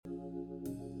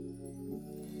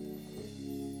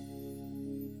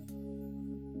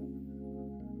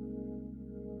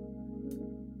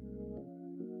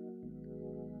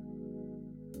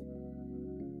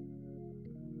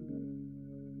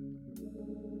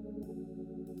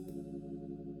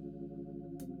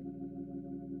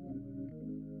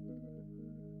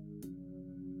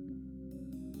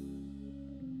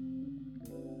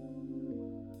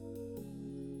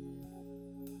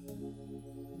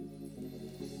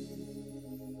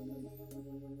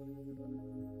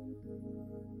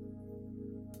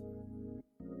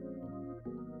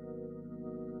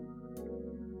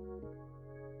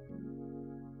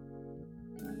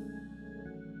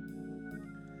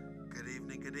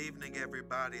Good evening,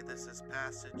 everybody. This is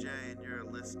Pastor Jay, and you're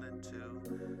listening to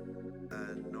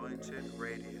Anointed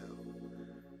Radio.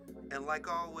 And like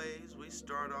always, we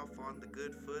start off on the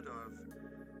good foot of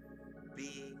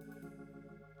being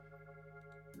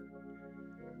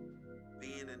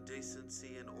in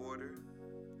decency and order.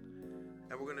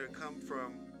 And we're going to come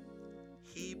from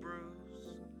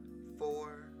Hebrews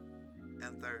 4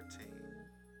 and 13.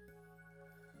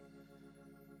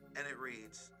 And it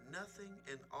reads, "Nothing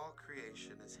in all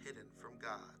creation is hidden from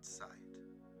God's sight.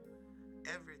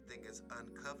 Everything is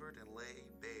uncovered and laid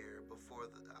bare before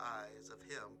the eyes of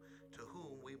Him to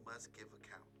whom we must give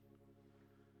account."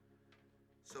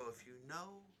 So if you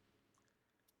know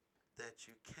that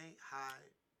you can't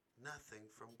hide nothing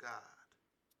from God,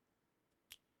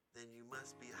 then you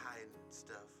must be hiding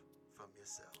stuff from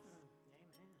yourself.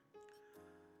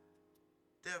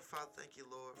 Dear Father, thank you,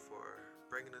 Lord, for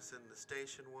bringing us in the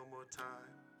station one more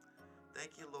time.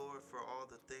 Thank you, Lord, for all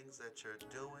the things that you're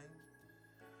doing.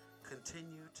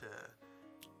 Continue to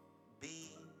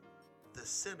be the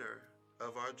center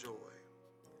of our joy.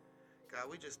 God,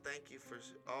 we just thank you for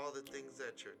all the things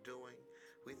that you're doing.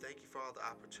 We thank you for all the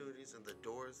opportunities and the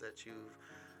doors that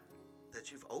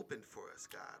you've opened for us,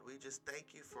 God. We just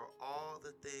thank you for all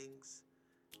the things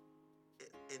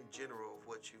in general of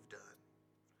what you've done.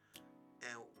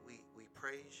 And we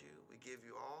praise you. We give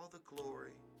you all the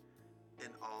glory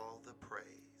and all the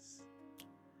praise.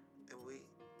 And we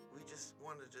just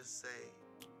want to just say,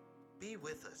 be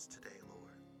with us today,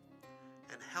 Lord,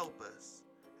 and help us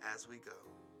as we go.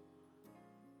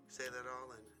 Say that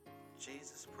all in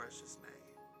Jesus' precious name.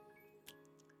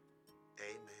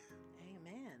 Amen.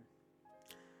 Amen.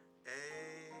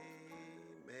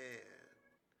 Amen.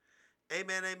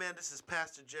 Amen, amen. This is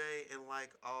Pastor Jay, and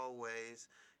like always,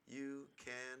 you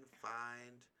can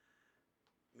find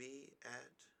me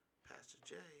at Pastor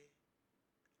J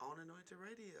on Anointed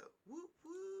Radio. Woo,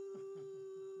 woo.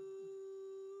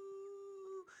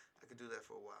 I could do that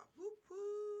for a while. Woo,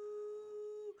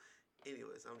 woo.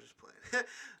 Anyways, I'm just playing.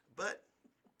 But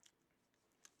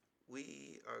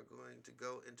we are going to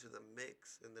go into the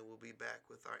mix, and then we'll be back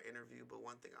with our interview. But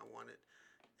one thing I wanted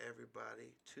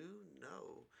everybody to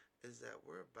know is that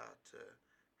we're about to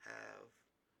have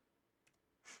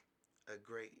a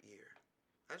great year.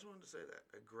 I just wanted to say that.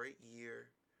 A great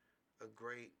year, a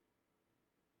great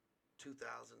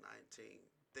 2019.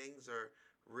 Things are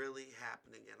really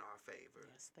happening in our favor.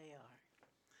 Yes, they are.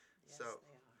 Yes, they are.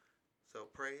 So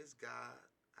praise God.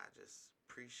 I just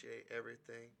appreciate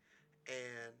everything.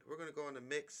 And we're going to go in the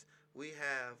mix. We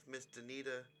have Miss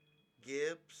Danita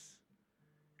Gibbs,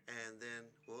 and then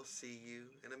we'll see you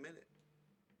in a minute.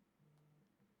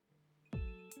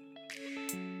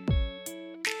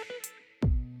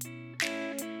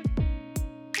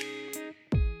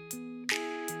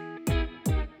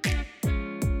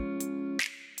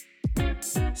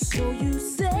 So you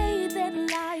say that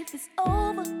life is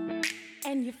over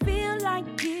and you feel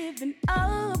like giving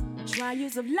up.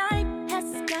 Trials of life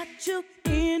has got you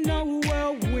in a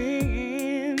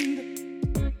whirlwind.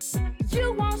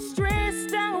 You are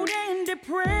stressed out and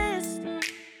depressed,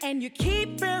 and you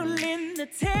keep failing the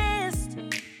test,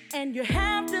 and you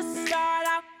have to start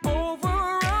out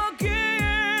over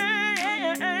again.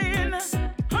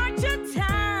 Aren't you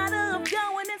tired of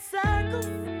going in circles?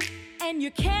 And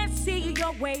you can't see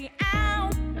your way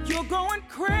out. You're going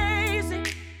crazy.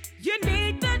 You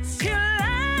need to chill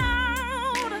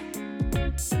out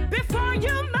before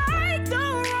you make the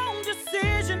wrong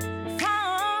decision.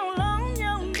 Fall on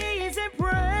your knees and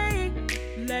pray.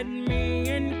 Let me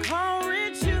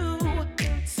encourage you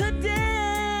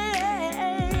today.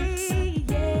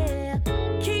 Yeah,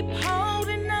 keep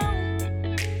holding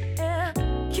on. Yeah,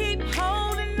 keep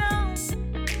holding on.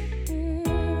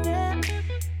 Yeah.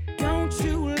 Don't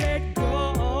you let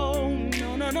go.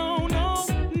 No, no, no, no.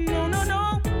 No, no,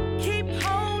 no. Keep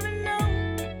holding on.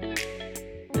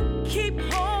 Keep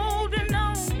holding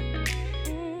on.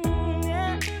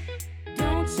 Yeah.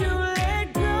 Don't you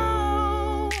let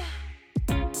go.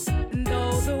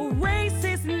 Though the race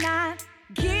is not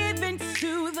given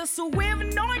to the swift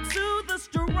nor to the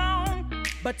strong,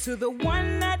 but to the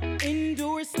one that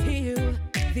endures till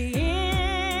the end.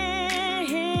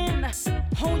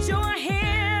 Hold your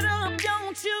head up,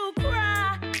 don't you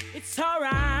cry. It's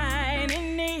alright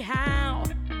anyhow.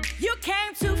 You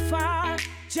came too far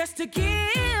just to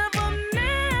give up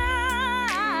now.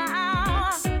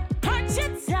 Aren't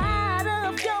you tired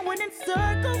of going in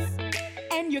circles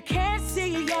and you can't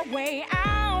see your way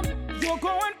out? You're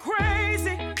going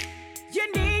crazy.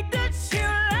 You need to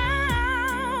chill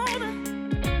out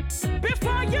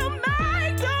before you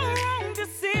make the wrong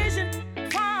decision.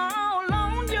 Fall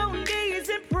on your knees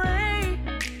and pray.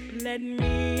 Let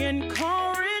me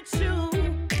encourage you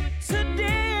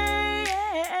today.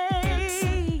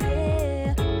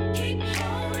 Yeah. Keep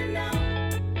holding on.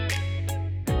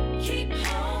 Keep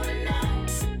holding on.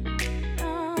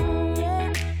 Oh,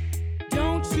 yeah.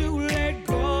 Don't you let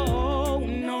go.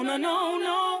 No, no, no,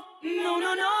 no. No,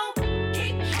 no, no.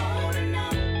 Keep holding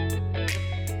on.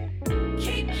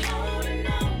 Keep holding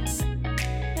on.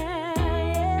 Yeah,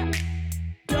 yeah.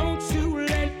 Don't you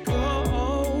let go.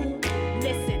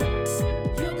 Listen,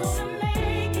 you're gonna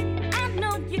make it. I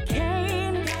know you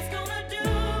can. God's gonna do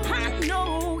it. I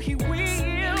know He will. It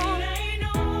ain't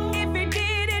over. If He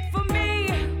did it for me,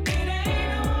 it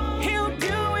ain't over. He'll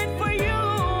do it for you.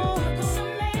 You're gonna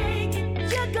make it.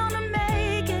 You're gonna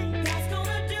make it. God's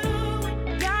gonna do it.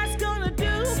 God's gonna do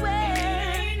it. It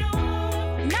ain't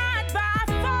over. Not by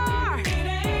far. It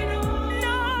ain't over.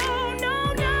 No, no,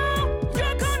 no.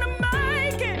 You're gonna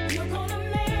make it. You're gonna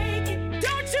make it.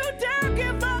 Don't you dare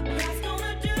give up. God's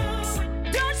gonna do it.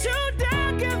 Don't you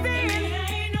dare give in. It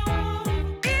ain't over.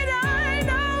 It ain't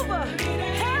over.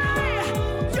 Hey,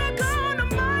 you're gonna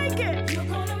make it. You're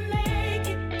gonna make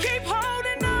it. Keep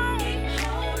holding on. Keep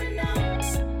holding on.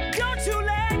 Don't you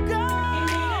let go. It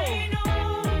ain't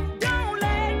over. Don't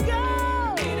let go.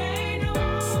 It ain't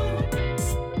over.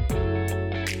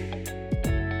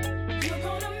 You're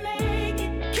gonna make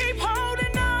it. Keep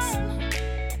holding on.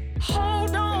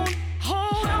 Hold on.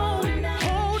 Hold on.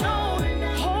 Hold on.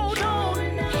 Hold on.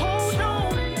 Hold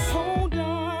on. Hold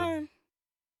on.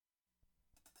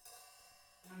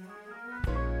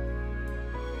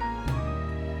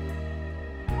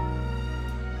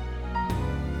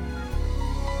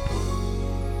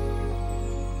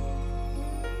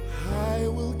 I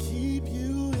will keep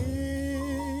you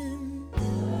in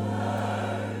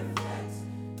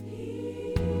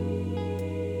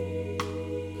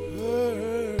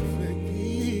perfect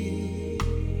peace.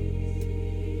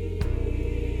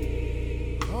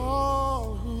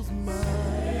 All whose mind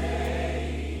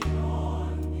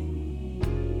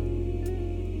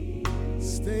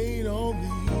stayed on me.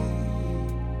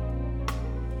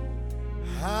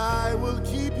 I will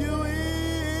keep you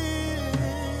in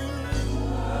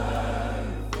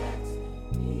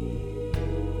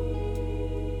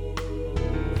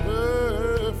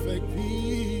perfect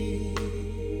peace.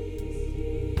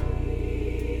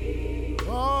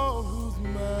 All whose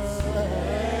mind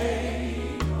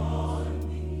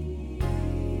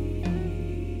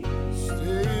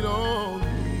stayed on me.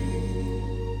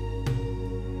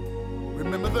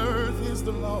 Remember, the earth is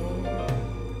the Lord's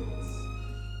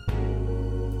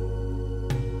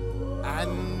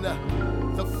and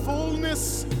the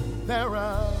fullness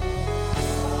thereof,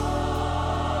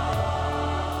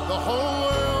 the whole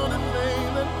world and they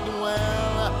that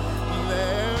dwell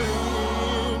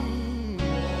therein.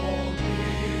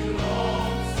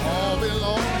 All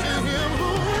belong to Him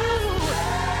who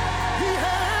He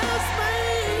has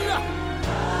made us.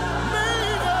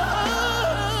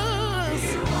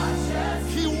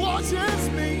 He watches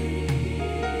me.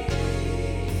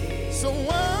 So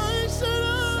why should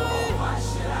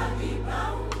I be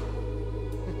bound?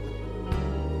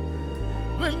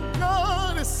 When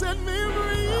God has set me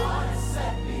free.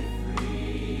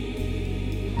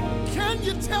 Can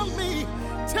you tell me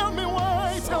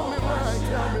why? Tell me why.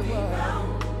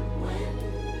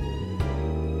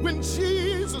 When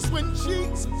Jesus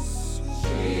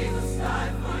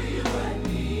died for you and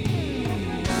me.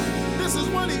 This is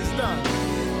what He's done.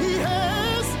 He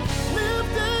has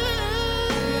lifted.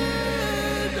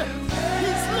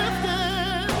 He's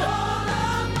lifted all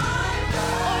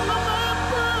of my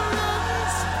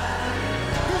burdens.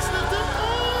 He's lifted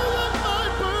all of my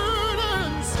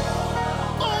burdens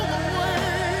all the way.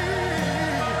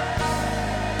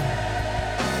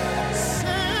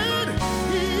 Said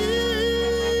He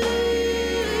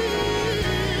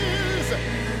is,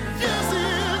 yes, He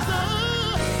is the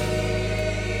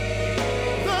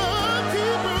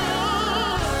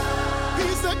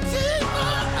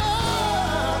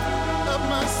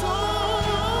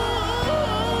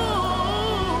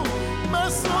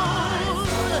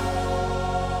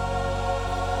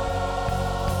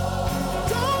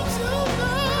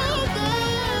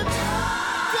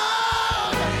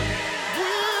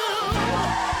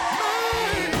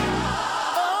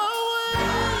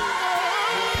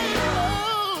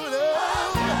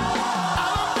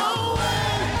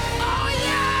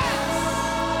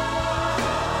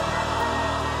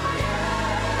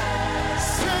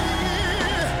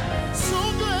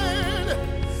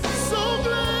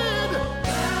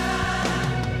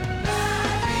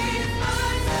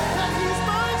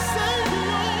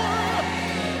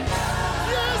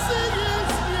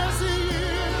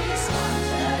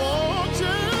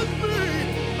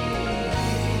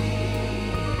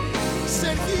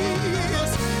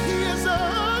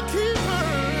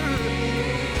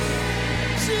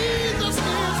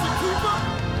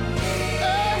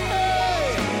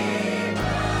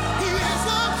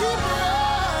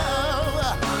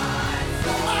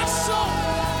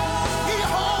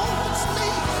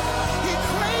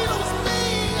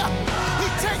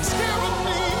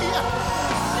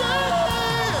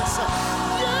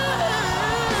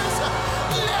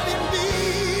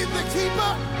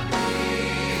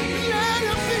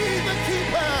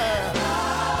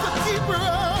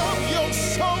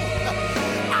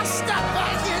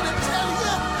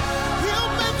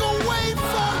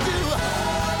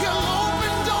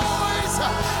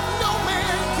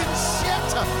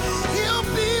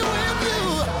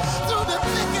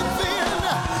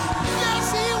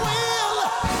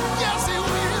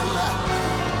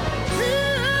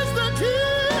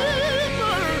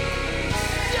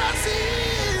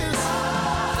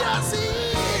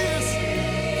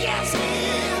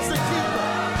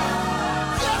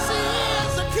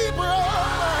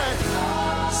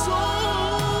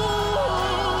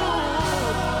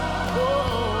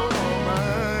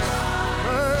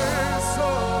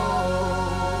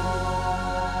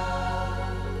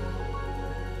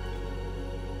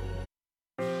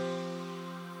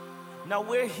Now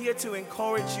we're here to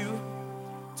encourage you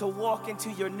to walk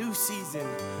into your new season,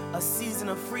 a season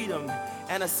of freedom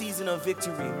and a season of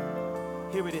victory.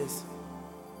 Here it is.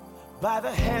 By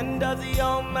the hand of the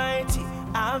Almighty,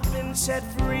 I've been set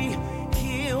free,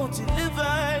 healed,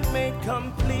 delivered, made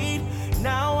complete.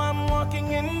 Now I'm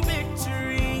walking in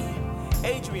victory.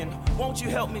 Adrian, won't you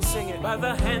help me sing it? By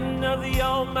the hand of the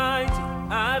Almighty,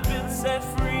 I've been set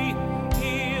free,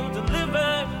 healed,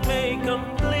 delivered, made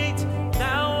complete.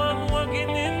 Now I'm walking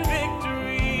in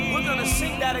victory. We're gonna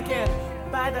sing that again.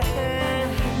 By the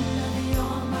hand of the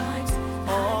Almighty,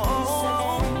 I've been set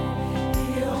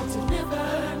free, healed,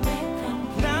 delivered, made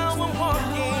complete. Now I'm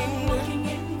walking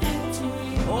in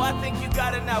victory. Oh, I think you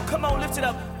got it now. Come on, lift it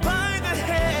up. By the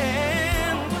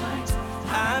hand,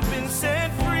 I've been set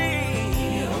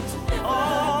free.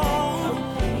 Oh,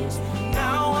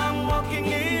 now I'm walking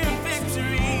in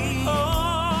victory.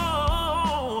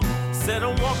 Oh, said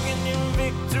I'm walking in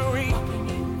victory.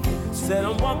 Said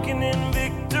I'm walking in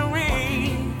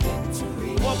victory.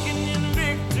 Walking in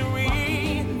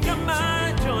victory. Got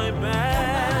my joy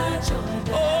back.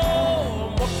 Oh,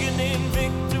 I'm walking in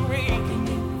victory.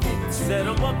 Said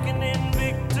I'm walking in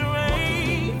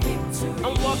victory.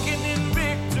 I'm walking in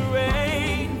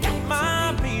victory. Got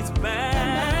my peace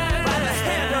back. By the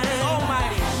hand of the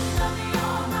Almighty,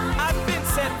 I've been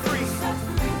set free,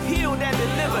 healed and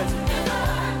delivered.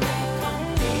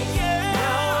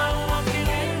 Now I'm walking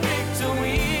in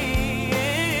victory.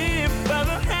 By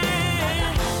the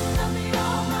hand,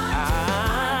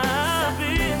 I've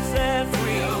been set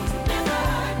free.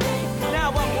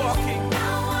 Now I'm walking.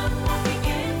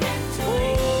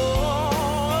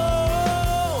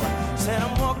 Oh, said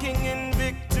I'm walking in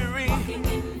victory.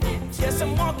 Yes,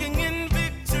 I'm walking in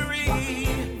victory.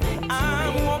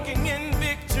 I'm walking in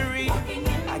victory.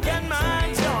 I got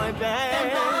my joy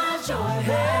back.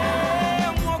 Hey,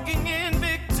 I'm walking in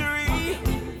victory.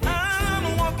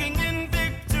 I'm walking in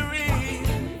victory.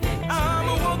 I'm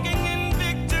walking in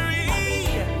victory.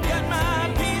 Got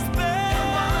my peace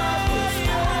back.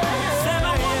 Said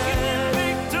I'm walking in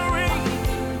victory.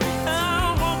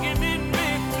 I'm walking in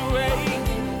victory.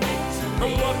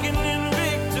 I'm walking in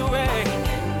victory.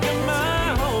 Got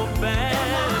my hope back.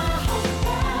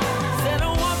 Said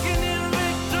I'm walking in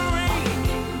victory.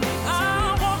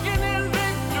 I'm walking in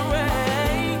victory.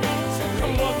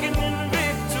 I'm walking in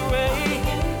victory.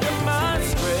 Got my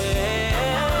strength.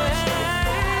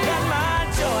 Got my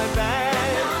joy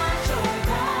back.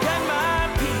 Got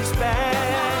my peace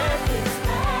back.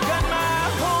 Got my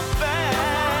hope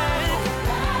back.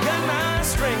 Got my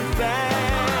strength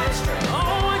back.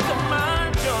 Oh, I got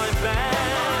my joy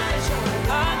back.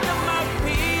 I got my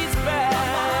peace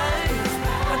back.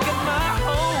 I got my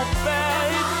hope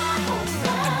back. I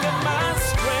got my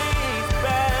strength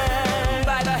back.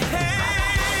 By the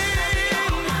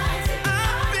hand,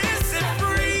 I've been set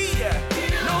free.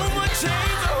 No more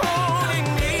chains are holding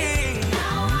me.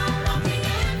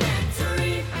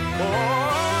 Oh,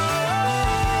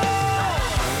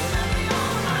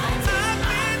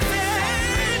 I've been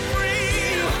set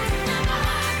free.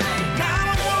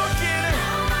 Now I'm walking.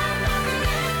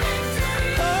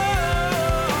 Oh,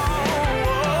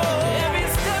 Every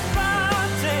step I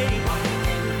take,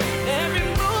 every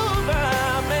move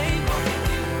I make,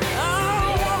 I'm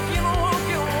walking,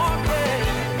 walking, walking.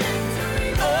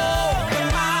 Oh, got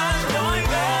my joy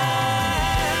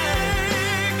back.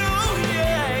 oh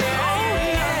yeah, Oh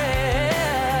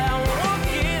yeah, I'm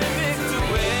walking in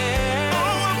victory.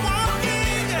 oh I'm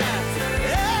walking.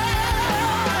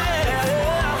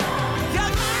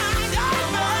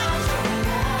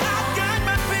 Got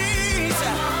my peace.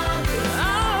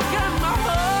 I've got my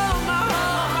hope, my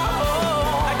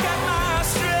hope. I got my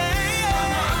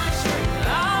strength.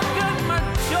 I've got my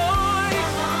joy.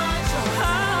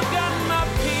 I've got my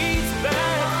peace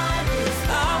back.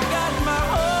 I've got my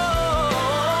hope.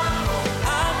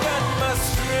 I've got my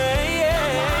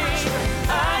strength.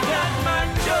 I got my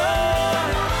joy.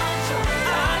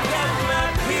 I got my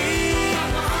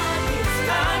peace.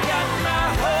 I got my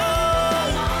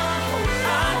hope.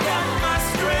 I got my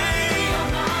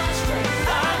strength.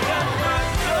 I got my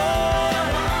joy.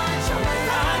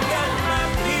 I got my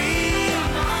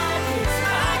peace. I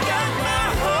got my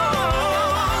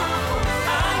hope.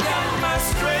 I got my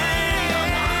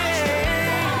strength.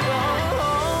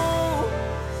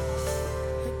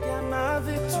 I got my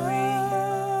victory.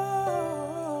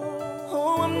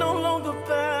 Oh, I'm no longer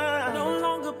bound. No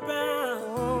longer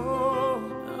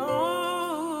bound.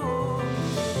 Oh,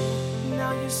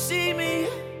 now you see me.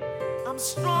 I'm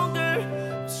stronger.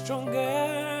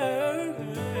 Stronger.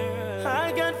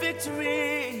 I got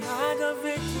victory. I got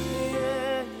victory.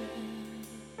 Yeah.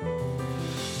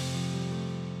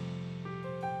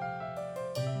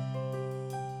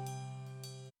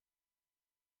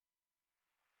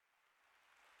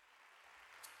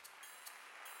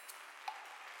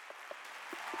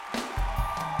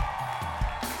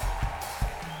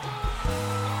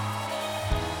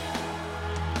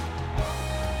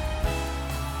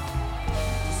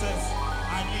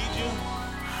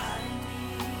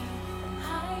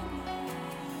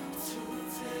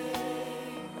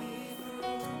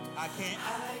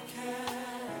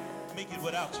 make it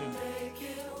without you.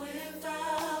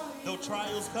 Though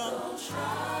trials come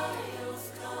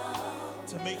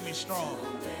to make me strong,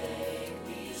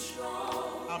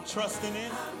 I'm trusting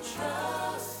in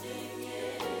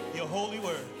your holy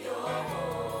word.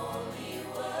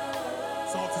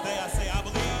 So today I say, I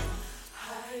believe.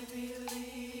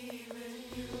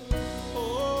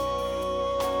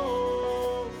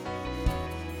 Oh,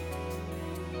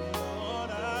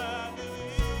 Lord, I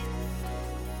believe.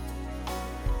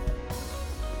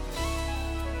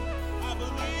 I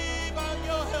believe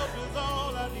your help is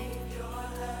all I need.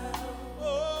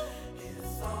 Oh,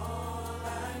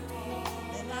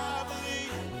 and I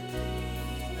believe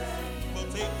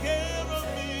will take care of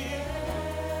me.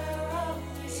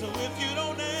 So if you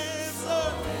don't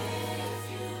answer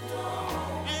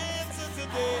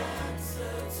today,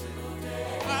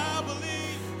 I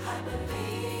believe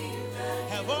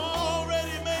have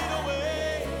already made a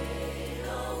way.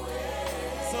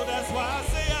 So that's why I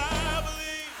say I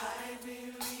believe.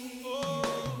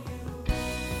 Oh,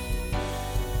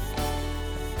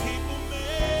 people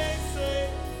may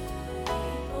say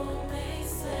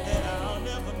that I'll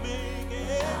never make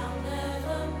it.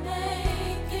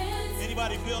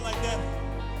 Anybody feel like that?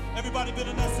 Everybody been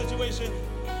in that situation?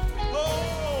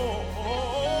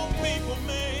 Oh, people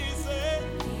may say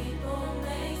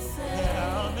that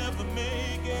I'll never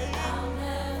make it.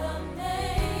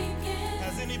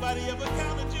 Has anybody ever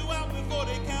counted you out before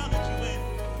they counted you in?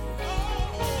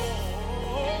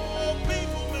 Oh,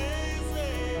 people may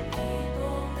say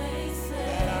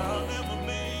that I'll never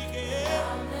make it.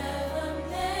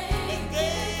 And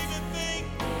they even think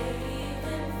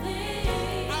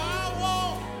I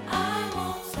won't.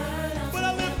 But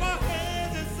I lift my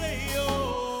hands and say,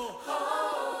 oh.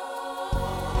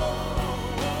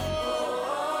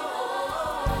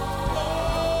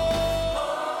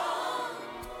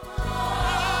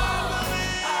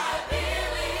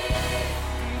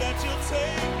 That you'll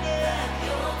take me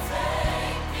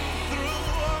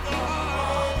through all the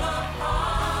heartache,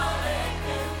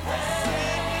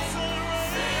 sickness and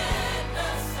rain.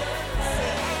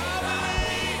 Say, I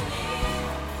believe,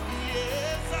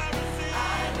 yes, I receive.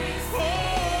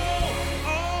 Oh,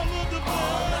 all of the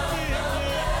blessings.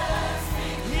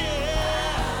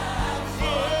 Yeah,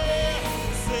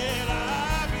 said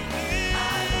I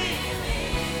believe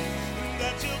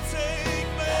that you'll take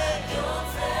me.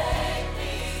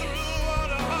 Through all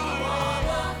the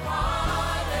heartache,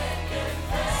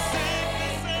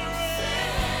 sickness and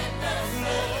rain,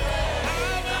 Lord, I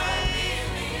believe.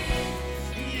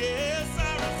 Yes, I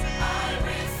receive.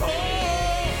 Oh,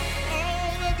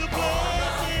 all of the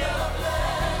blessings.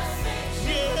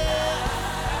 Yeah,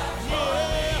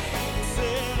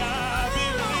 said I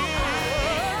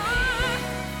believe.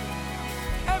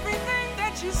 Everything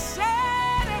that you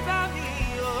said about me,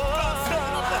 God said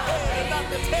I'm the head and not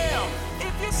the tail.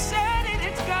 if you said it,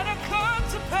 it's gotta come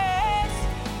to pass.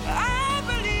 I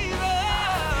believe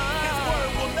His it.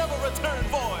 word will never return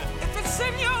void. If it's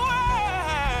in your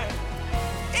word,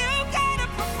 you gotta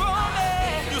perform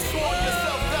it. You swore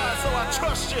yourself, God, so I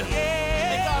trust you.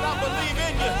 And God, I believe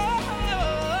in you.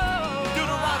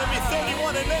 Deuteronomy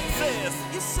 31:8 says,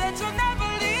 You said you'll never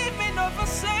leave me nor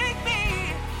forsake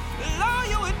me. Lord,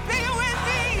 you would be with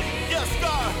me. yes,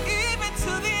 God, Even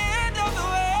to the end of the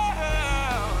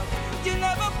world. You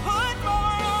never put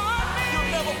more on me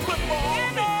you'll never put more on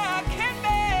than me. I can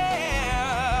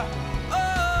bear.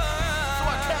 So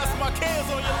I cast my cares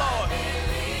on you, Lord.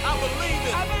 I believe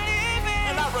it I believe it.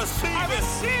 and I receive I it.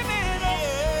 receive it.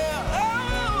 Yeah.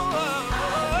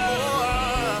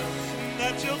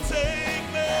 That you'll take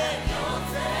me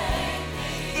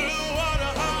through all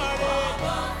the heartache,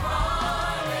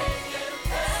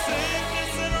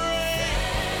 sickness and rain.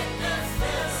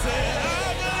 Said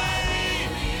I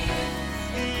believe,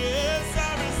 yes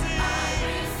I receive.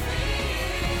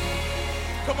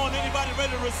 Come on, anybody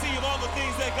ready to receive all the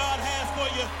things that God has for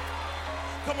you?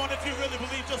 Come on, if you really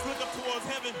believe, just look up towards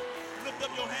heaven. Lift up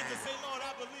your hands and say, Lord,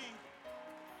 I believe.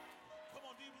 Come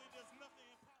on, do you believe there's nothing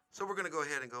impossible? So we're going to go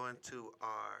ahead and go into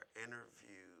our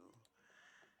interview.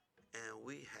 And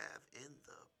we have in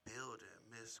the building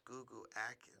Miss Gugu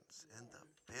Atkins in the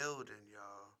building,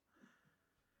 y'all.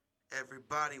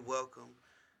 Everybody welcome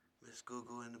Miss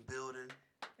Gugu in the building.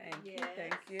 Thank you. Yes.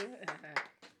 Thank you.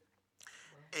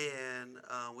 And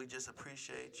we just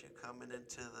appreciate you coming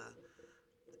into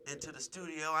the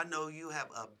studio. I know you have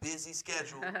a busy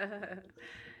schedule.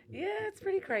 Yeah, it's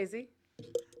pretty crazy.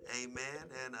 Amen.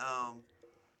 And I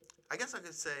guess I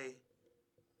could say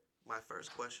my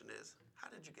first question is, how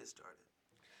did you get started?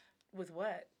 With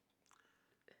what?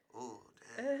 Oh,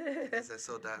 Man, that's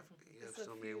so you have It's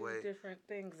so a many few ways. different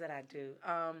things that I do.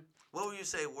 What would you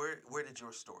say? Where did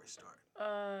your story start?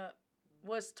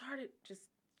 Well, it started just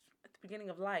at the beginning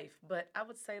of life, but I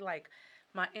would say like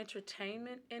my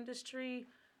entertainment industry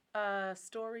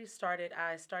story started.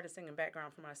 I started singing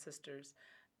background for my sisters,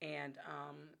 and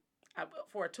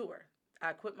for a tour.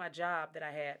 I quit my job that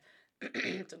I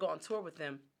had to go on tour with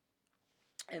them,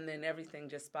 and then everything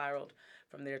just spiraled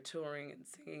from there, touring and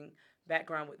singing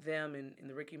background with them and in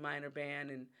the Ricky Minor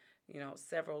band, and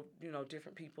several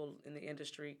different people in the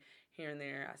industry here and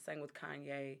there. I sang with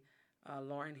Kanye,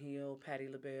 Lauryn Hill, Patti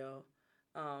LaBelle,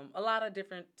 a lot of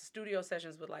different studio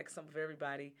sessions with like some of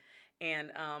everybody,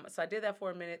 and so I did that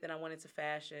for a minute. Then I went into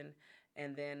fashion,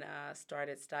 and then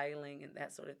started styling and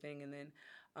that sort of thing, and then.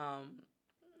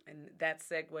 And that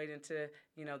segued into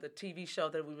the TV show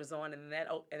that we was on, and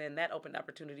then that opened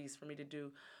opportunities for me to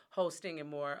do hosting and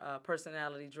more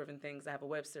personality driven things. I have a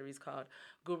web series called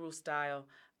Guru Style,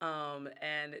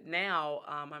 and now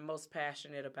I'm most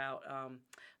passionate about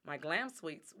my glam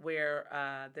suites,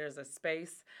 where there's a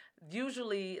space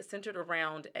usually centered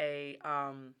around a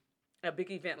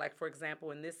big event. Like for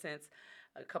example, in this sense.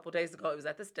 A couple days ago, it was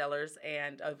at the Stellars,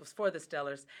 and it was for the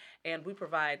Stellars, and we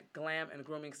provide glam and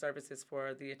grooming services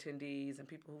for the attendees and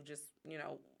people who just,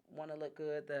 want to look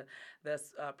good. The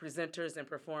presenters and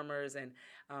performers and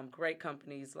great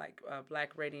companies like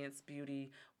Black Radiance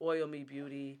Beauty, Oil Me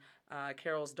Beauty,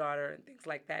 Carol's Daughter, and things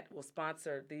like that will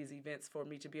sponsor these events for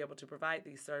me to be able to provide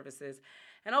these services,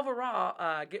 and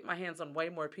overall get my hands on way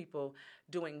more people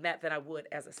doing that than I would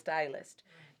as a stylist.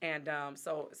 And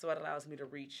so it allows me to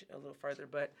reach a little further.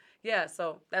 But yeah,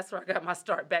 so that's where I got my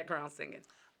start, background singing.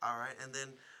 All right, and then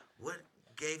what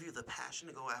gave you the passion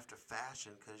to go after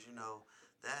fashion? Because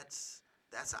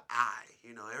that's an eye.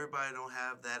 Everybody don't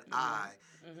have that eye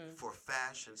for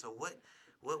fashion. So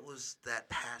what was that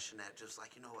passion that just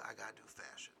like I gotta do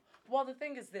fashion? Well, the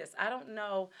thing is this. I don't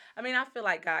know. I mean, I feel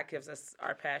like God gives us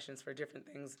our passions for different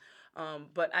things.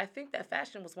 But I think that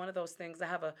fashion was one of those things. I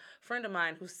have a friend of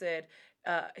mine who said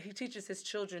he teaches his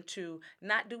children to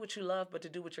not do what you love, but to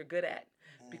do what you're good at.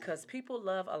 Because people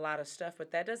love a lot of stuff,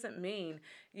 but that doesn't mean,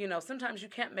 sometimes you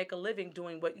can't make a living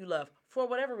doing what you love for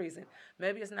whatever reason.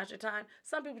 Maybe it's not your time.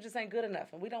 Some people just ain't good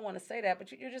enough, and we don't want to say that, but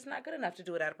you're just not good enough to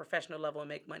do it at a professional level and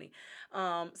make money.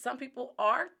 Some people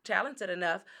are talented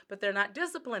enough, but they're not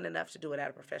disciplined enough to do it at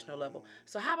a professional level.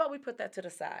 So how about we put that to the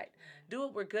side? Do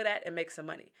what we're good at and make some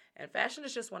money. And fashion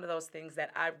is just one of those things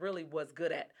that I really was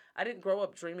good at. I didn't grow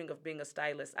up dreaming of being a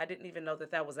stylist. I didn't even know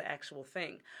that was an actual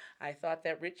thing. I thought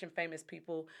that rich and famous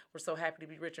people were so happy to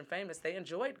be rich and famous. They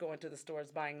enjoyed going to the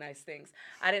stores buying nice things.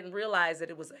 I didn't realize that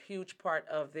it was a huge part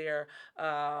of their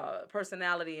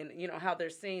personality and, how they're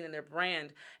seen and their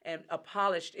brand, and a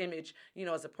polished image,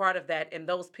 as a part of that. And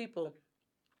those people,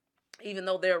 even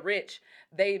though they're rich,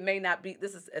 they may not be,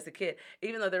 this is as a kid,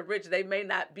 even though they're rich, they may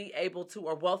not be able to,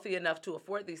 or wealthy enough to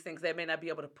afford these things. They may not be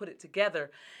able to put it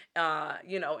together,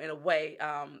 in a way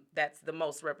that's the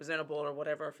most representable or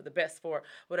whatever, for the best for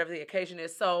whatever the occasion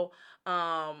is. So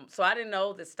I didn't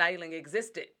know that styling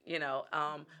existed,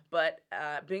 but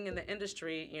being in the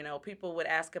industry, people would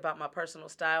ask about my personal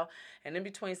style. And in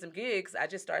between some gigs, I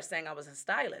just started saying I was a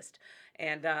stylist.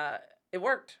 And it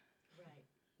worked.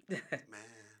 Man.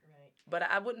 But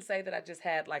I wouldn't say that I just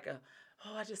had like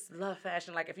I just love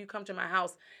fashion. Like if you come to my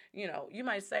house, you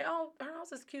might say, oh, her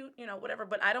house is cute, whatever.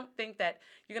 But I don't think that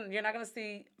you're not going to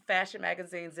see fashion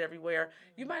magazines everywhere.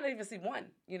 You might not even see one,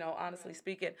 honestly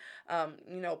speaking,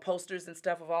 posters and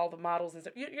stuff of all the models and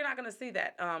stuff. You're not going to see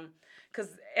that.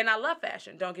 And I love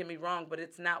fashion, don't get me wrong, but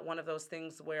it's not one of those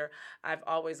things where I've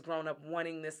always grown up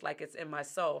wanting this like it's in my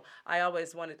soul. I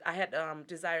had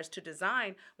desires to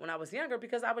design when I was younger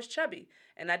because I was chubby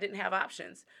and I didn't have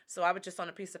options. So I would just on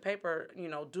a piece of paper,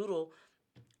 doodle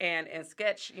and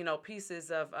sketch, pieces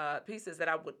that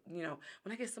I would, when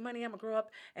I get some money, I'm gonna grow up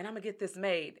and I'm gonna get this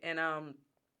made. And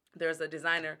there's a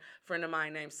designer friend of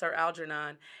mine named Sir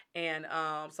Algernon, and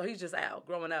so he's just Al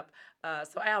growing up.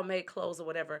 So Al made clothes or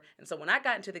whatever. And so when I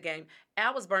got into the game,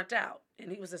 Al was burnt out, and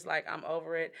he was just like, I'm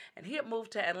over it. And he had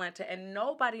moved to Atlanta, and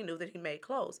nobody knew that he made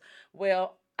clothes.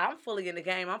 Well, I'm fully in the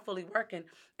game. I'm fully working.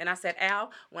 And I said,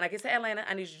 Al, when I get to Atlanta,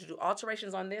 I need you to do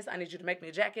alterations on this. I need you to make me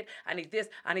a jacket. I need this.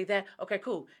 I need that. Okay,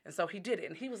 cool. And so he did it.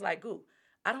 And he was like, Goo,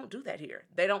 I don't do that here.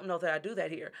 They don't know that I do that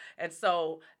here. And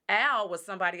so Al was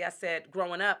somebody I said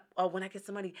growing up, oh, when I get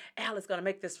some money, Al is going to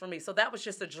make this for me. So that was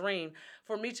just a dream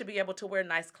for me to be able to wear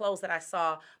nice clothes that I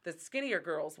saw the skinnier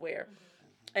girls wear.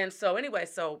 And so anyway,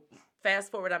 so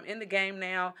fast forward, I'm in the game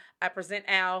now. I present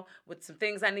Al with some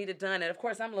things I needed done. And of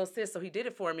course, I'm a little sis, so he did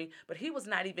it for me. But he was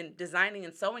not even designing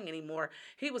and sewing anymore.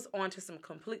 He was on to some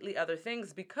completely other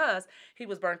things because he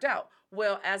was burnt out.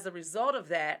 Well, as a result of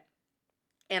that,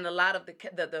 and a lot of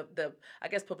the I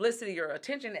guess publicity or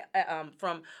attention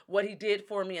from what he did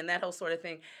for me and that whole sort of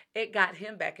thing, it got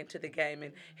him back into the game.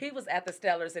 And he was at the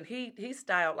Stellars, and he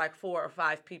styled like 4 or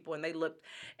 5 people, and they looked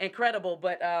incredible.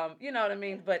 But you know what I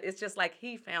mean. But it's just like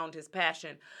he found his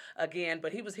passion again.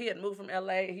 But he had moved from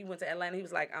L.A. He went to Atlanta. He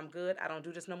was like, I'm good. I don't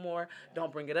do this no more.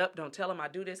 Don't bring it up. Don't tell him I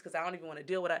do this because I don't even want to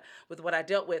deal with what I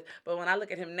dealt with. But when I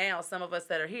look at him now, some of us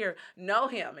that are here know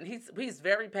him, and he's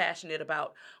very passionate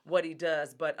about what he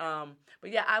does. But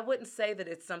yeah, I wouldn't say that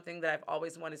it's something that I've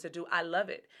always wanted to do. I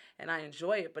love it and I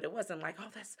enjoy it, but it wasn't like,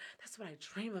 oh, that's what I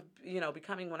dream of,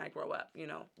 becoming when I grow up. It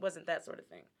wasn't that sort of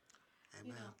thing.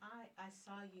 Amen. I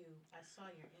saw your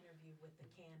interview with the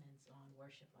Cannons on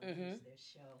Worship on their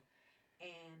show,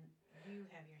 and you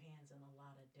have your hands in a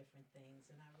lot of different things,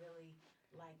 and I really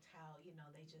liked how,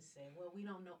 they just say, well, we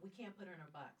don't know, we can't put her in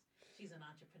her box. She's an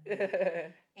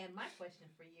entrepreneur. And my question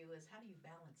for you is, how do you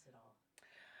balance it all?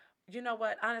 You know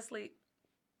what? Honestly,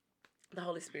 the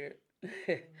Holy Spirit.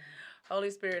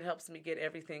 Holy Spirit helps me get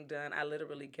everything done. I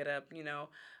literally get up,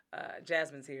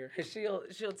 Jasmine's here.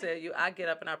 She'll tell you, I get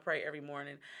up and I pray every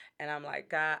morning, and I'm like,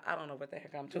 God, I don't know what the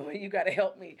heck I'm doing. You got to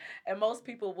help me. And most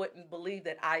people wouldn't believe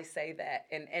that I say that.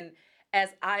 And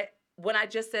when I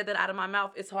just said that out of my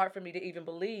mouth, it's hard for me to even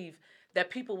believe that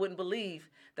people wouldn't believe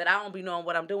that I don't be knowing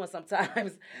what I'm doing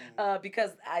sometimes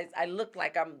because I look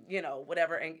like I'm,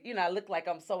 whatever. And, I look like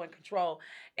I'm so in control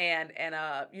and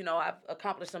I've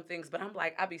accomplished some things, but I'm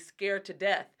like, I'd be scared to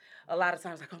death a lot of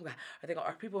times. Like, oh God,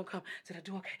 are people gonna come? Did I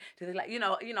do okay? Do they like,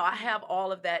 I have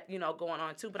all of that, going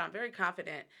on too, but I'm very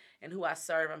confident in who I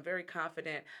serve. I'm very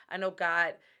confident. I know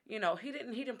God, he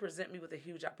didn't present me with a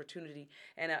huge opportunity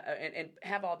and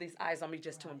have all these eyes on me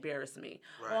just to embarrass me.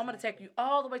 Right. Oh, I'm going to take you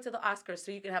all the way to the Oscars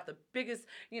so you can have the biggest,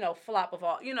 flop of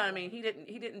all. You know what I mean? He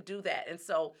didn't do that. And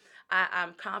so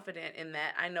I'm confident in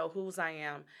that. I know whose I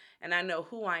am, and I know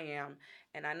who I am,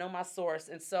 and I know my source.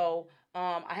 And so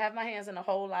I have my hands in a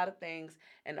whole lot of things,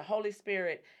 and the Holy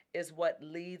Spirit is what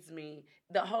leads me.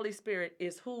 The Holy Spirit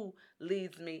is who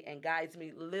leads me and guides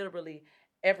me literally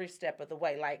every step of the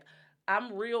way. Like,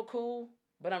 I'm real cool,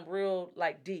 but I'm real,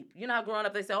 deep. You know how growing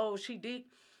up they say, oh, she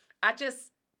deep? I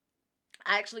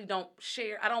actually don't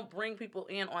share. I don't bring people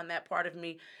in on that part of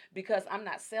me because I'm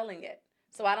not selling it.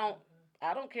 So I don't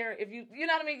care if you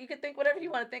know what I mean? You can think whatever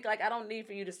you want to think. Like, I don't need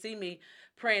for you to see me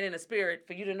praying in the spirit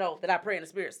for you to know that I pray in the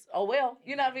spirit. Oh, well,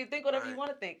 you know what I mean? Think whatever you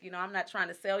want to think. I'm not trying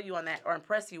to sell you on that or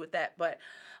impress you with that. But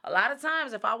a lot of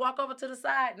times if I walk over to the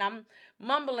side and I'm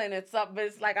mumbling and something,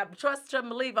 it's like I trust and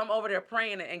believe I'm over there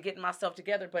praying and getting myself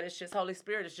together. But it's just Holy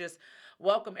Spirit is just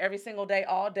welcome every single day,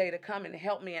 all day to come and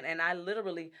help me. And I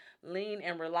literally lean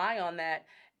and rely on that.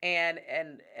 And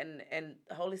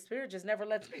the Holy Spirit just never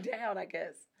lets me down, I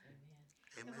guess.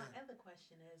 Amen. And my other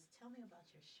question is, tell me about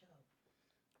your show.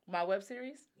 My web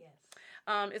series?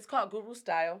 Yes. It's called Guru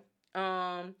Style.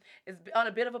 It's on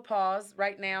a bit of a pause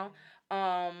right now.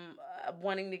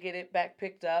 Wanting to get it back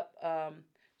picked up.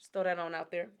 Just throw that on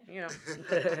out there,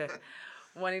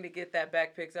 wanting to get that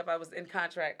back picked up. I was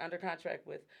under contract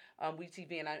with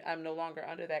WeTV, and I'm no longer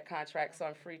under that contract, so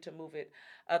I'm free to move it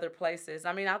other places.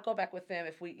 I mean, I'll go back with them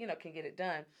if we, can get it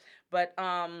done. But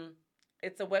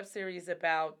it's a web series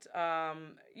about,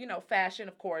 fashion,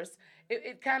 of course.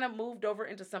 It kind of moved over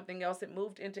into something else. It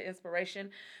moved into inspiration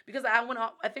because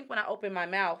I think when I open my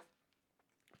mouth,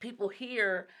 people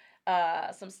hear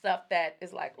some stuff that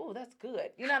is like, oh, that's good.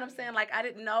 You know what I'm saying? Like, I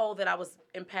didn't know that I was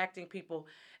impacting people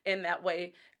in that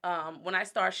way. When I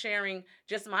start sharing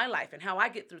just my life and how I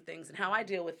get through things and how I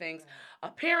deal with things,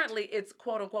 apparently it's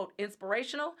quote unquote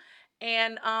inspirational.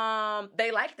 And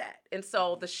they like that. And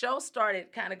so the show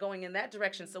started kind of going in that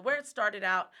direction. So where it started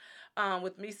out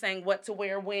with me saying what to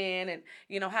wear when and,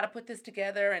 how to put this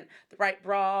together and the right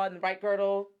bra and the right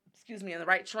girdle, and the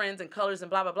right trends and colors and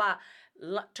blah, blah,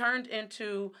 blah, turned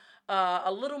into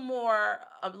a little more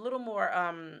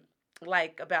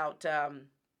like about,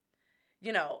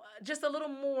 just a little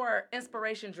more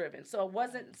inspiration driven. So it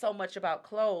wasn't so much about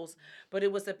clothes, but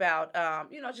it was about,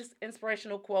 just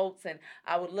inspirational quotes. And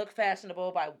I would look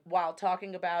fashionable while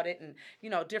talking about it and,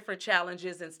 different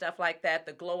challenges and stuff like that,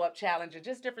 the glow up challenge and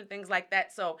just different things like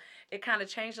that. So it kind of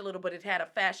changed a little, but it had a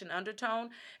fashion undertone.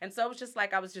 And so it was just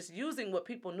like I was just using what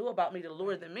people knew about me to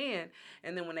lure them in.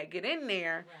 And then when they get in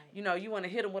there, you want to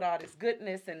hit them with all this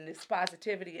goodness and this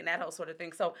positivity and that whole sort of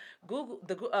thing. So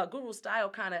the Guru Style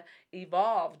kind of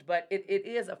evolved, but it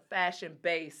is a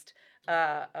fashion-based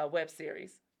web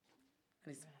series. I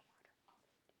need some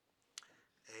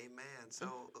Amen.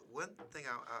 So one thing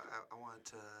I wanted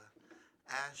to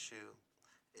ask you,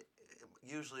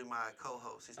 usually my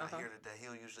co-host, he's not here today,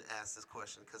 he'll usually ask this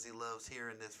question because he loves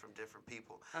hearing this from different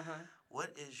people.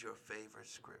 What is your favorite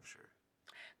scripture?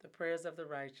 The prayers of the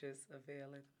righteous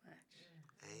availeth much.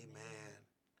 Amen.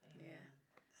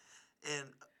 Yeah. And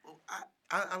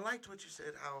I liked what you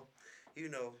said, how, you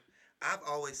know, I've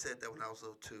always said that when I was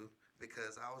little too,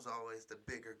 because I was always the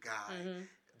bigger guy.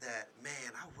 That,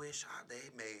 man, I wish they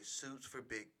made suits for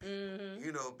big people,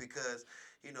 you know, because,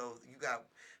 you know, you got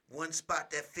one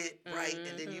spot that fit right,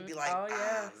 and then you'd be like,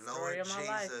 Lord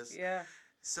Jesus. Yeah.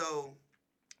 So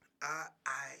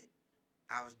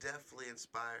I was definitely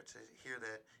inspired to hear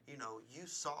that, you know, you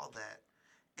saw that.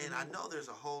 And I know there's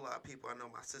a whole lot of people, I know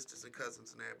my sisters and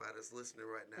cousins and everybody that's listening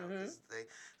right now, because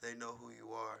they know who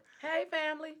you are. Hey,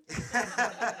 family.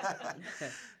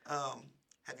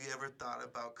 Have you ever thought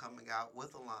about coming out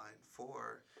with a line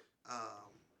for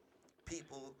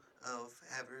people of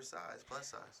heavier size, plus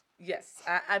size? Yes,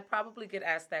 I probably get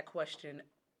asked that question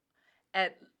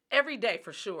at every day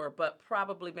for sure, but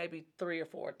probably maybe 3 or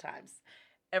 4 times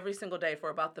every single day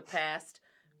for about the past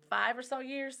 5 or so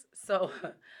years. So,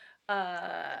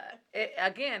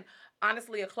 again,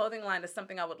 honestly, a clothing line is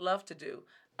something I would love to do.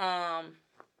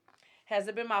 Has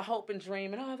it been my hope and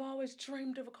dream? And I've always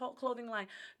dreamed of a clothing line.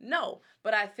 No,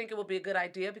 but I think it would be a good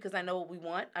idea because I know what we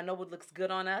want. I know what looks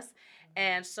good on us.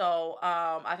 And so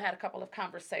I've had a couple of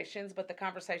conversations, but the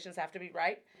conversations have to be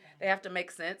right. They have to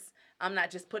make sense. I'm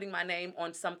not just putting my name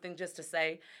on something just to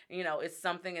say, you know, it's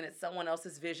something and it's someone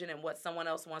else's vision and what someone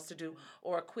else wants to do,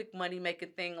 or a quick money making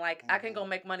thing. Like I can go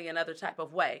make money another type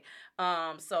of way.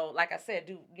 So like I said,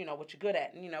 do, you know, what you're good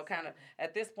at. And, you know, kind of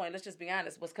at this point, let's just be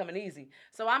honest, what's coming easy.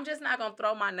 So I'm just not going to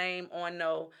throw my name on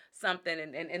something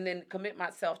and then commit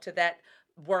myself to that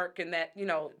work and that, you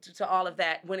know, to all of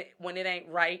that when it ain't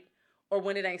right or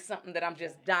when it ain't something that I'm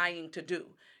just dying to do.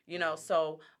 You know,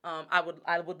 so I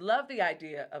would love the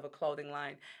idea of a clothing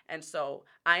line. And so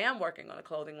I am working on a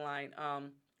clothing line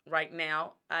right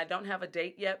now. I don't have a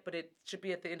date yet, but it should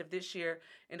be at the end of this year,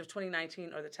 end of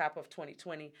 2019 or the top of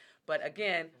 2020. But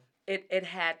again, it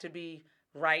had to be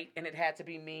right and it had to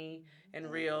be me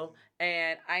and real.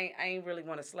 And I ain't really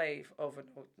want to slave over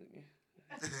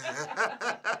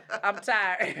I'm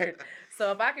tired.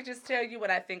 So if I could just tell you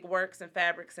what I think works in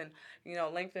fabrics and, you know,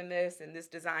 lengthen this and this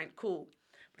design, cool.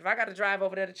 But if I got to drive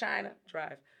over there to China,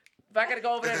 drive. If I got to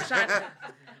go over there to China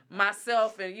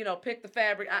myself and, you know, pick the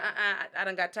fabric, I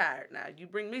done got tired. Now, you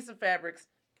bring me some fabrics,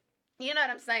 you know what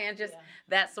I'm saying? Just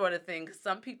that sort of thing.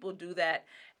 Some people do that.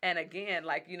 And again,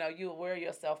 like, you know, you'll wear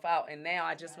yourself out. And now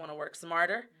I just want to work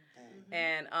smarter.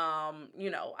 And, you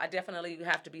know, I definitely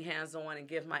have to be hands-on and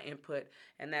give my input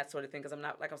and that sort of thing. Because I'm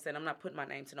not, like I said, I'm not putting my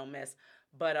name to no mess.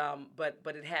 But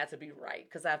it had to be right.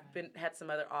 Because I've had some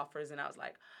other offers and I was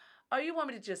like, oh, you want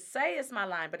me to just say it's my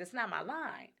line, but it's not my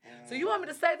line. So you want me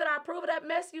to say that I approve of that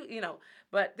mess? You know,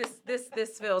 but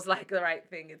this feels like the right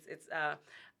thing.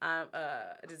 I'm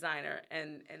a designer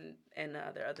and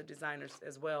there are other designers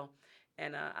as well.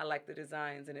 And I like the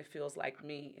designs and it feels like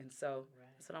me. And so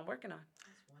that's what I'm working on.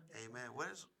 Amen. What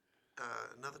is,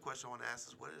 another question I want to ask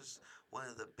is, what is one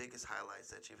of the biggest highlights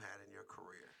that you've had in your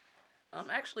career?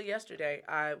 Actually, yesterday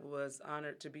I was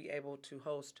honored to be able to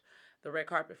host the red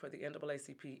carpet for the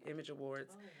NAACP Image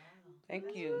Awards. Oh, wow.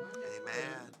 Thank you.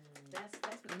 Amen. That's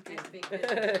big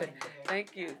business right there.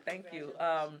 Thank you.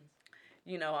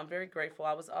 You know, I'm very grateful.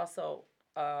 I was also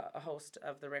a host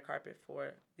of the red carpet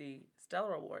for the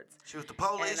Stellar Awards. She was the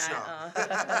police, y'all.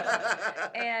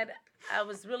 And I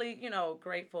was really, you know,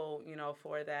 grateful, you know,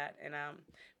 for that. And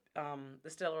the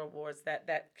Stellar Awards,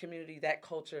 that community, that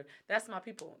culture, that's my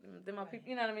people. They're my people,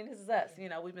 you know what I mean? This is us. You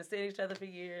know, we've been seeing each other for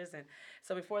years. And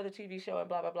so before the TV show and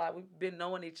blah, blah, blah, we've been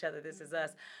knowing each other. This is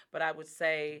us. But I would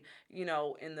say, you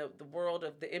know, in the world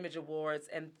of the Image Awards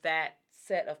and that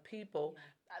set of people,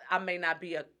 I may not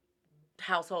be a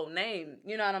household name,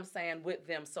 you know what I'm saying, with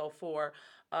them. So for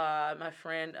my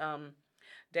friend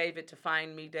David to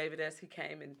find me, David S., he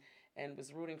came and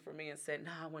was rooting for me and said,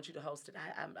 no, I want you to host it.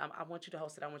 I want you to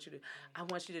host it. I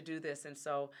want you to do this. And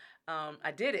so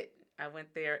I did it. I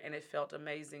went there and it felt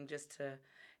amazing just to,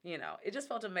 you know, it just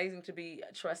felt amazing to be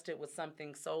trusted with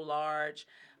something so large,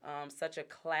 such a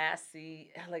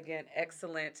classy, elegant,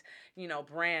 excellent, you know,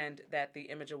 brand that the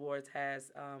Image Awards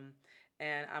has.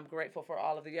 And I'm grateful for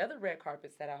all of the other red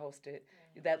carpets that I hosted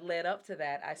that led up to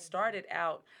that. I started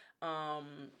out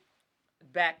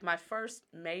back, my first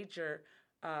major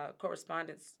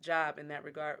correspondence job in that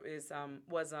regard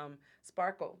was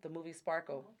Sparkle, the movie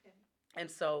Sparkle. Oh, okay.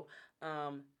 And so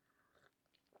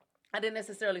I didn't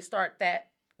necessarily start that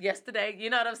yesterday. You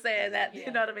know what I'm saying? That Yeah.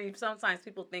 you know what I mean. Sometimes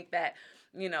people think that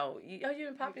you've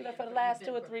been popular for the last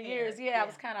 2 or 3 years. Yeah, I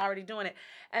was kind of already doing it.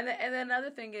 And then another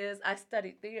thing is I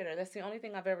studied theater. That's the only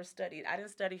thing I've ever studied. I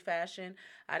didn't study fashion.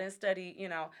 I didn't study.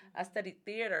 I studied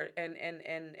theater,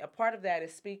 and a part of that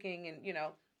is speaking, and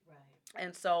Right.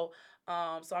 and so.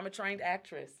 So I'm a trained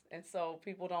actress, and so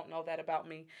people don't know that about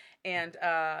me. And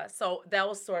so that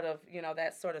was sort of,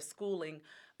 that sort of schooling,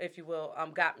 if you will,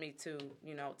 got me to,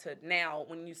 to now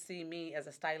when you see me as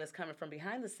a stylist coming from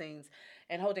behind the scenes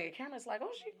and holding a camera, it's like,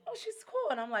 she's cool.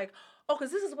 And I'm like, oh,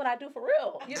 because this is what I do for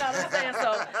real. You know what I'm saying?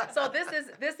 So this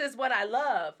is what I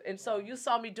love. And so you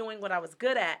saw me doing what I was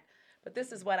good at, but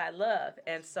this is what I love.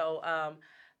 And so,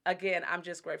 again, I'm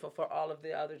just grateful for all of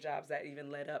the other jobs that even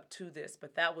led up to this.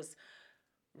 But that was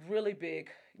really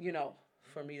big,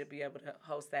 for me to be able to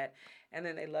host that. And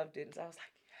then they loved it. And so I was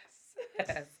like,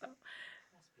 yes.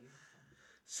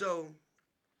 So,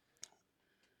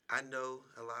 I know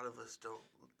a lot of us don't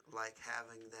like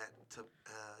having that to,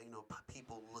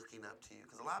 people looking up to you.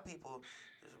 Because a lot of people,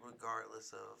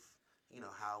 regardless of,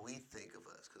 how we think of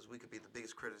us, because we could be the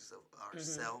biggest critics of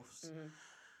ourselves. Mm-hmm.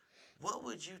 What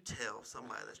would you tell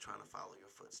somebody that's trying to follow your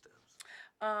footsteps?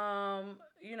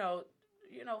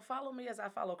 Follow me as I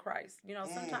follow Christ.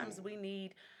 Sometimes we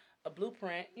need a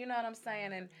blueprint, you know what I'm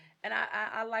saying? And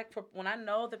I like, when I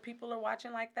know that people are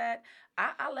watching like that,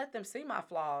 I let them see my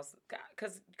flaws,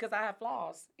 because I have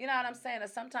flaws. You know what I'm saying?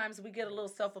 And sometimes we get a little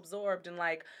self-absorbed and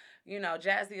like,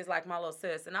 Jazzy is like my little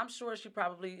sis, and I'm sure she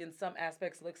probably in some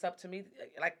aspects looks up to me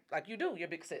like you do, your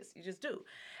big sis. You just do.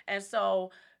 And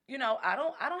so, I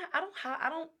don't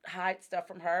hide stuff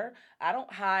from her. I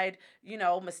don't hide,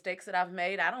 mistakes that I've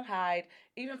made. I don't hide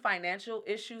even financial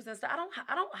issues and stuff.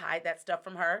 I don't hide that stuff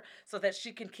from her so that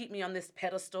she can keep me on this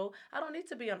pedestal. I don't need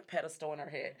to be on a pedestal in her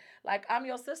head. Like, I'm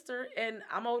your sister and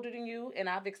I'm older than you and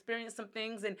I've experienced some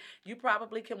things and you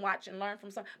probably can watch and learn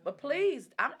from some. But please,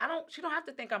 she don't have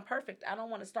to think I'm perfect. I don't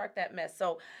want to start that mess.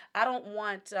 So I don't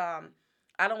want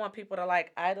people to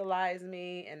like idolize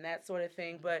me and that sort of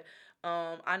thing. But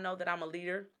I know that I'm a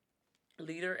leader,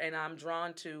 and I'm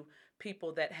drawn to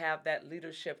people that have that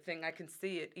leadership thing. I can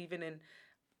see it even in,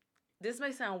 this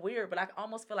may sound weird, but I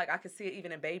almost feel like I can see it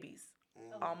even in babies.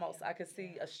 Almost. I could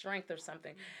see a strength or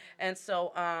something. And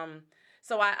so, I'm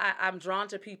drawn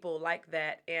to people like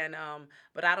that. And,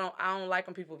 but I don't like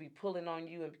when people be pulling on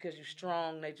you and because you're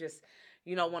strong, they just,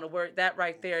 want to work that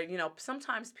right there.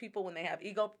 Sometimes people, when they have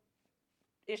ego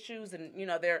issues and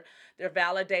they're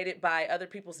validated by other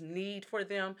people's need for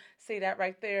them. See that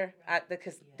right there?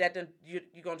 Because you're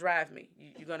gonna drive me.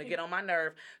 You're gonna get on my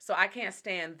nerve. So I can't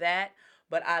stand that.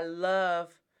 But I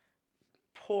love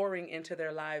pouring into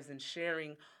their lives and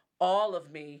sharing all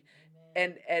of me,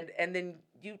 and then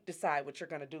you decide what you're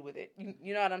gonna do with it.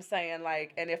 You know what I'm saying?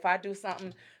 Like, and if I do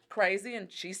something crazy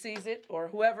and she sees it or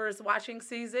whoever is watching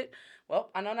sees it,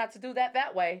 well, I know not to do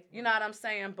that way. You know what I'm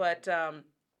saying? But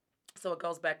so it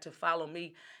goes back to follow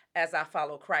me as I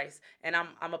follow Christ. And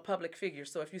I'm a public figure.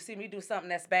 So if you see me do something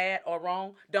that's bad or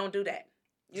wrong, don't do that.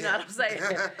 You know what I'm saying?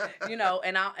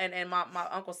 And my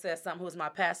uncle says something, who's my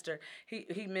pastor,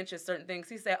 he mentioned certain things.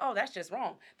 He said, oh, that's just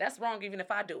wrong. That's wrong even if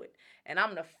I do it. And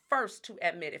I'm the first to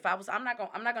admit, I'm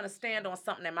not gonna stand on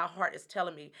something that my heart is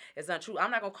telling me is untrue.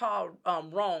 I'm not gonna call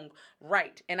wrong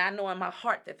right. And I know in my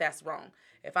heart that that's wrong.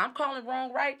 If I'm calling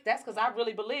wrong right, that's because I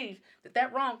really believe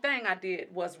that wrong thing I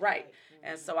did was right.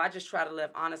 And so I just try to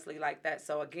live honestly like that.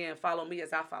 So again, follow me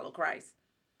as I follow Christ.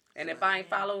 And if I ain't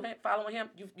following him,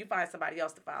 you find somebody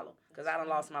else to follow, because I done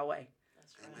lost my way.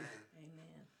 That's right.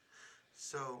 Amen.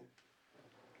 So,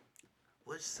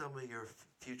 what's some of your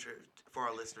future, for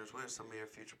our listeners, what are some of your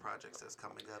future projects that's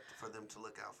coming up for them to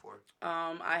look out for?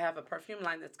 I have a perfume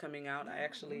line that's coming out. I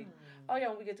actually,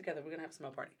 when we get together, we're going to have a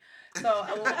smell party. So,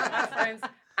 my friends,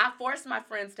 I force my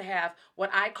friends to have what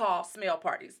I call smell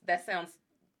parties. That sounds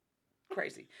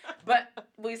crazy, but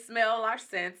we smell our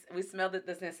scents. We smell the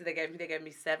scents that they gave me. They gave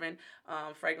me 7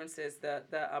 fragrances. The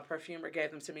perfumer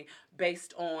gave them to me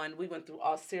based on, we went through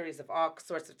all series of all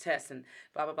sorts of tests and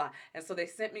blah blah blah. And so they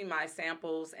sent me my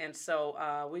samples, and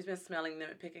so we've been smelling them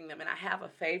and picking them. And I have a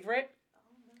favorite,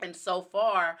 and so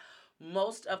far,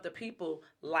 most of the people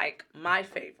like my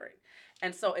favorite.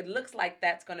 And so it looks like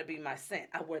that's going to be my scent.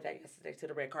 I wore that yesterday to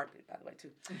the red carpet, by the way,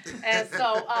 too. And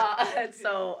so,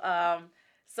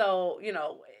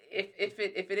 if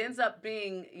it ends up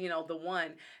being, the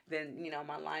one, then,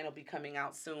 my line will be coming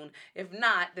out soon. If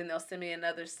not, then they'll send me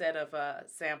another set of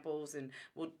samples, and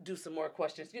we'll do some more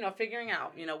questions, figuring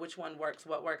out, which one works,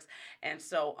 what works. And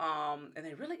so, and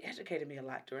they really educated me a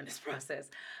lot during this process.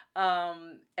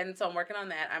 And so I'm working on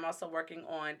that. I'm also working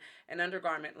on an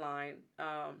undergarment line,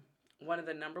 one of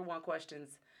the number one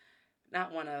questions,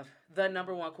 not one of, the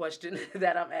number one question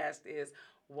that I'm asked is,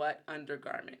 what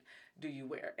undergarment do you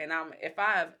wear? And if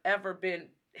I've ever been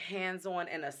hands-on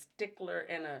and a stickler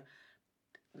and a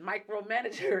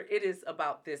micromanager, it is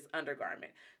about this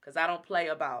undergarment, because I don't play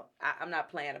about, I'm not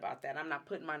playing about that. I'm not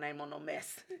putting my name on no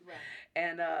mess. Right.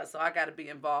 And so I got to be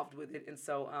involved with it. And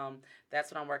so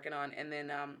that's what I'm working on. And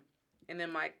then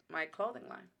my clothing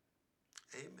line.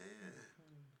 Amen.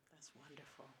 That's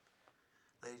wonderful.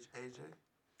 AJ?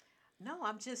 No,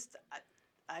 I'm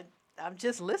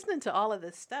just listening to all of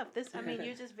this stuff. I mean,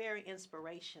 you're just very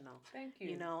inspirational. Thank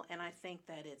you. You know, and I think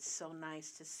that it's so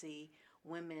nice to see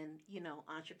women, you know,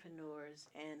 entrepreneurs,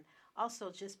 and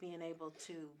also just being able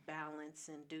to balance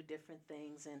and do different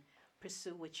things and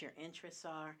pursue what your interests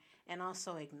are, and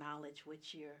also acknowledge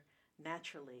what you're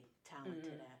naturally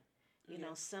talented at. You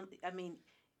know,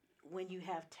 when you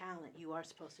have talent, you are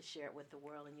supposed to share it with the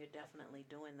world, and you're definitely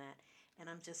doing that. And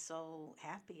I'm just so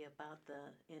happy about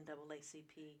the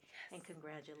NAACP, and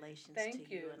congratulations to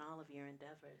you and all of your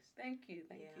endeavors. Thank you.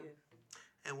 Thank you.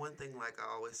 And one thing, like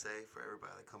I always say, for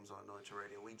everybody that comes on Anointed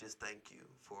Radio, we just thank you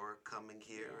for coming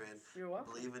here and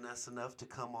believing us enough to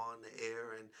come on the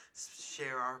air and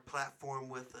share our platform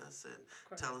with us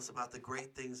and tell us about the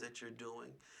great things that you're doing.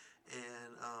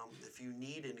 And if you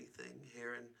need anything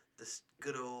here in this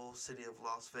good old city of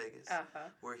Las Vegas,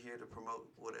 we're here to promote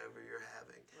whatever you're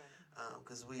having.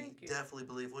 Because we definitely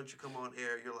believe once you come on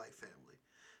air, you're like family.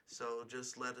 So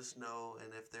just let us know,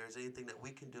 and if there's anything that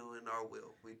we can do in our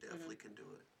will, we definitely can do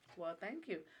it. Well, thank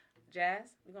you.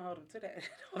 Jazz, we're going to hold him to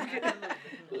that.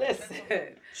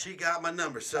 Listen. She got my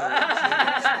number, so.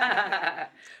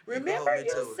 Remember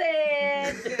you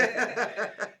said.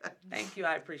 Thank you.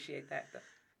 I appreciate that.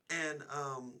 And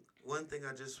one thing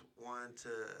I just wanted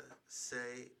to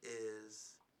say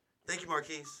is, thank you,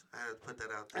 Marquise. I had to put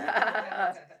that out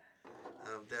there.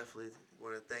 Definitely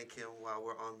want to thank him while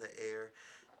we're on the air.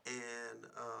 And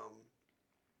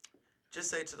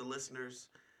just say to the listeners,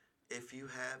 if you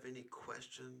have any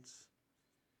questions,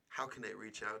 how can they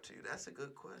reach out to you? That's a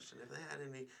good question. If they had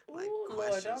any questions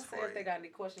Lord, don't for say you. if they got any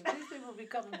questions. These people be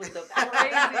coming with the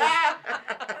craziest.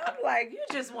 I'm like, you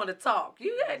just want to talk.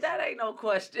 That ain't no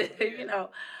question, you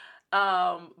know.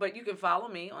 But you can follow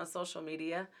me on social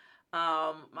media.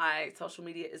 My social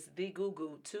media is The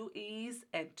Goo, 2 E's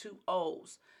and 2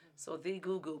 O's. So The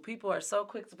Goo. People are so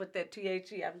quick to put that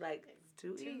THE. I'm like, it's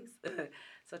 2 E's.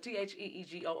 So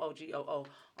THEEGOOGOO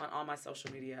on all my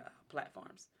social media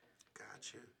platforms.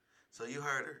 Got you. So you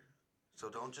heard her. So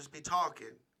don't just be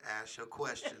talking. Ask your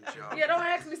questions, y'all. Yeah, don't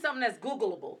ask me something that's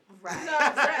Googleable. Right. You know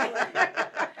what I'm saying?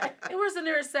 Hey, where's the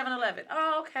nearest 7-Eleven?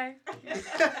 Oh, okay.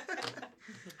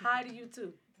 Hi to you,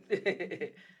 too.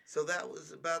 So that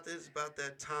was about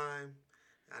that time.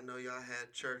 I know y'all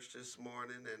had church this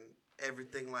morning and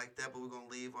everything like that, but we're going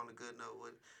to leave on a good note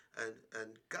with a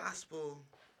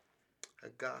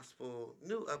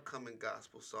new upcoming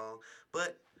gospel song.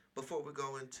 But before we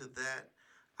go into that,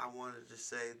 I wanted to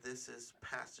say this is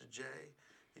Pastor J.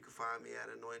 You can find me at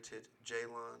Anointed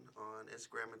Jalon on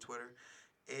Instagram and Twitter.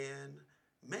 And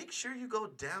make sure you go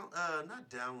not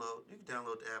download. You can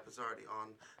download the app. It's already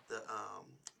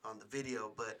on the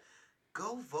video, but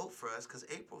go vote for us, because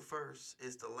April 1st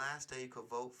is the last day you can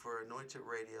vote for Anointed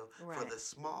Radio for the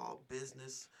small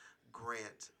business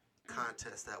grant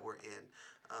contest that we're in.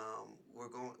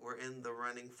 We're in the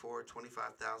running for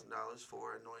 $25,000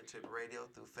 for Anointed Radio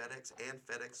through FedEx and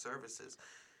FedEx Services.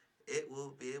 It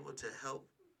will be able to help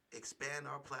expand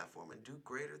our platform and do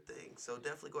greater things. So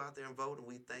definitely go out there and vote, and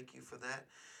we thank you for that.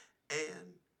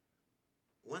 And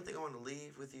one thing I want to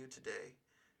leave with you today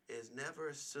is never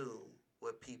assume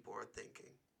what people are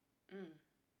thinking.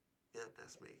 Yep,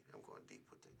 that's me. I'm going deep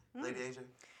with it. Lady Asia?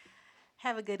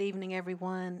 Have a good evening,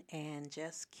 everyone, and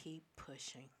just keep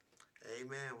pushing.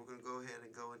 Amen. We're going to go ahead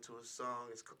and go into a song.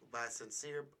 It's by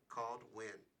Sincere called Win.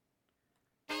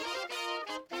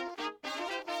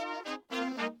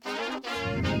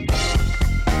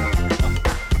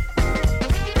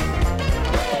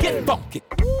 Get funky.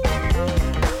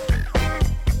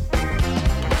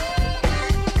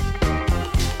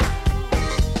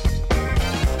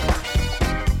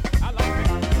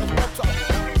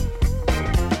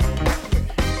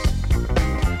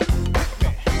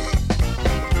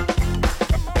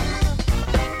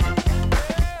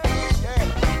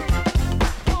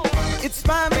 It's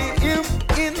 5 a.m.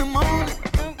 in the morning.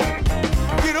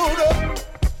 Get on up.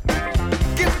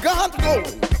 Give God the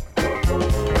glory.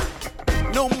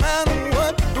 No matter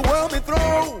what the world may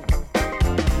throw,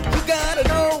 you gotta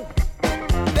know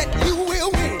that you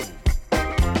will win.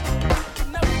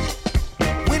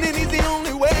 Winning is the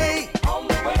only way.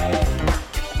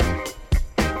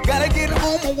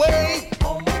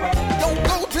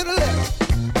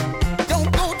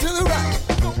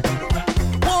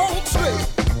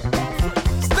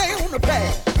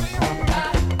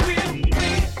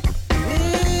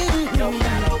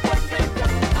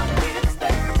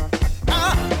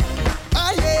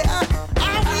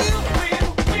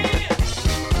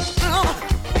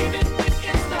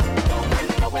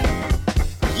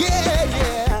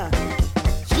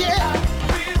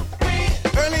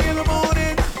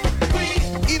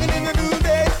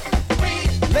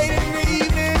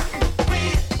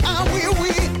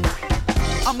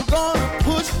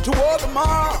 toward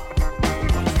tomorrow.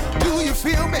 Do you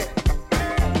feel me?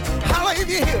 Holla if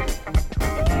you hear me.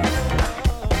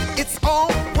 It's all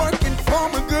working for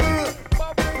my good.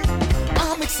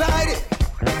 I'm excited.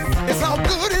 It's all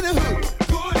good in the hood.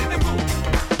 Good in the hood.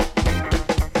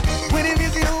 Winning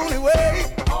is the only way.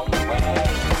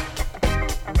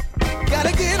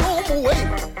 Gotta get on my way.